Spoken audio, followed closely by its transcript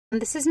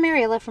This is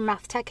Mariela from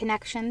Math Tech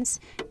Connections.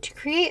 To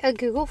create a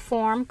Google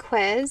Form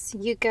quiz,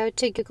 you go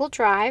to Google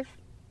Drive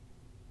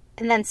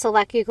and then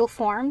select Google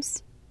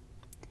Forms.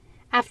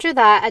 After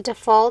that, a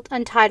default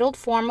Untitled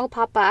form will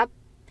pop up.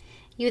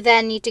 You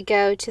then need to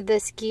go to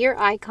this gear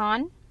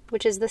icon,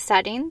 which is the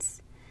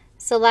settings.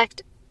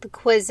 Select the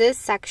quizzes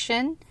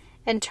section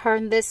and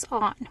turn this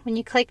on. When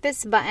you click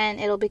this button,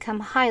 it'll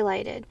become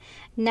highlighted.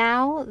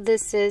 Now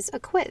this is a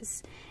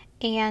quiz.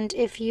 And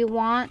if you don't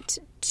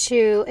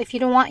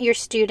want your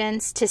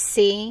students to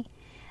see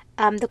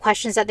the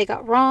questions that they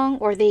got wrong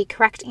or the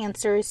correct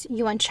answers,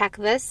 you uncheck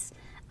this.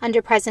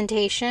 Under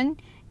presentation,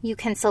 you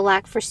can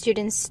select for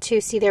students to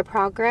see their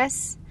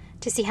progress,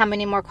 to see how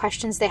many more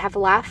questions they have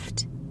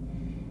left.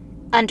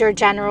 Under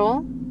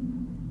general,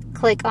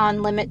 click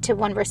on limit to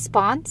one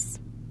response.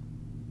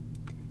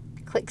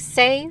 Click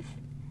save,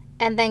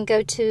 and then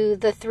go to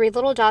the three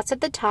little dots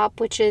at the top,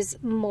 which is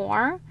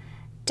more,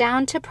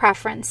 down to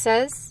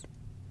preferences.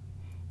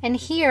 And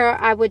here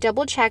I would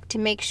double check to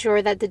make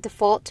sure that the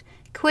default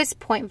quiz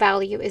point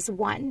value is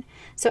 1.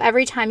 So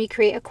every time you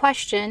create a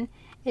question,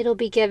 it'll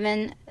be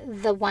given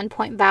the 1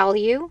 point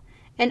value.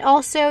 And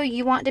also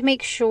you want to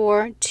make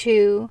sure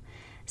to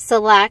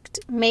select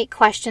make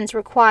questions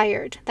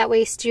required. That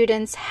way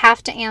students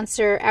have to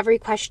answer every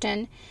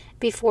question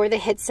before they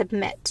hit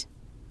submit.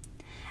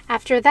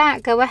 After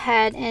that, go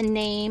ahead and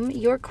name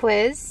your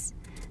quiz.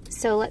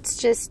 So let's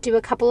just do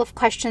a couple of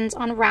questions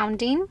on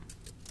rounding.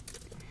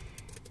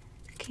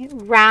 Okay,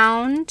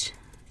 round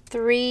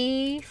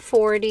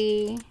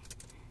 340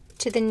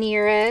 to the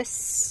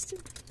nearest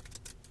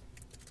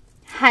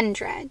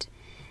 100.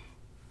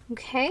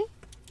 Okay,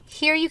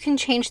 here you can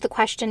change the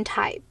question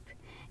type.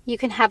 You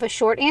can have a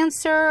short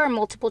answer or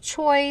multiple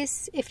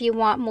choice. If you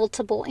want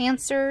multiple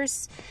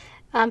answers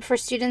for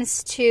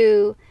students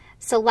to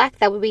select,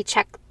 that would be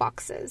check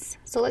boxes.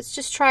 So let's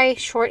just try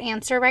short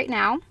answer right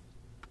now.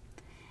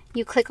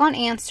 You click on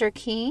answer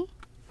key,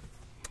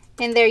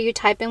 and there you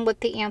type in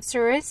what the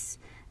answer is.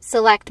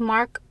 Select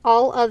mark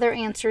all other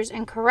answers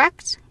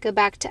incorrect. Go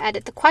back to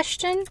edit the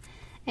question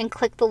and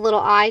click the little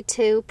I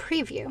to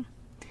preview.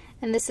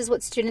 And this is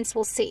what students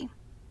will see.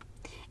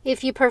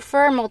 If you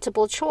prefer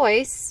multiple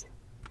choice,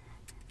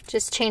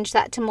 just change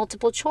that to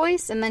multiple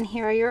choice, and then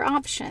here are your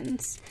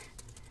options.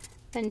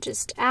 Then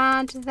just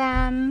add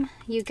them.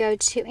 You go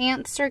to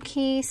answer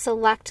key,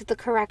 select the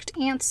correct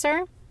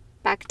answer,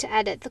 back to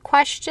edit the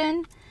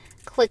question,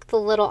 click the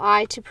little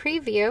I to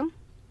preview,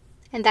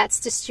 and that's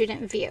the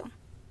student view.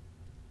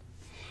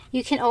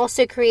 You can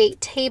also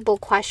create table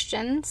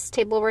questions,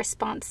 table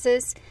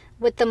responses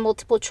with the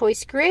multiple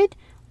choice grid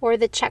or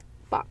the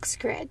checkbox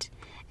grid.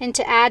 And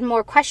to add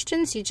more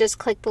questions, you just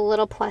click the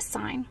little plus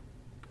sign.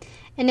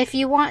 And if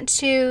you want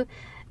to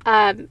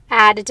add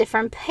a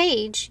different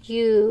page,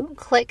 you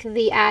click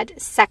the add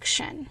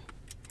section.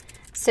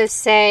 So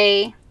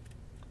say,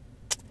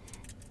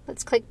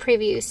 let's click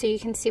preview so you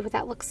can see what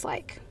that looks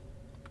like.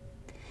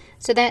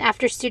 So then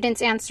after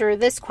students answer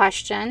this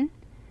question,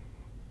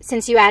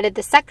 since you added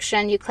the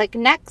section, you click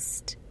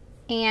next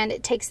and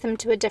it takes them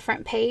to a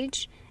different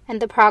page,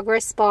 and the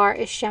progress bar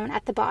is shown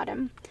at the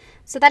bottom.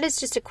 So that is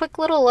just a quick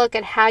little look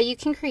at how you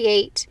can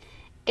create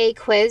a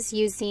quiz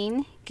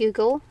using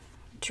Google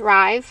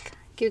Drive,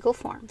 Google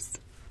Forms.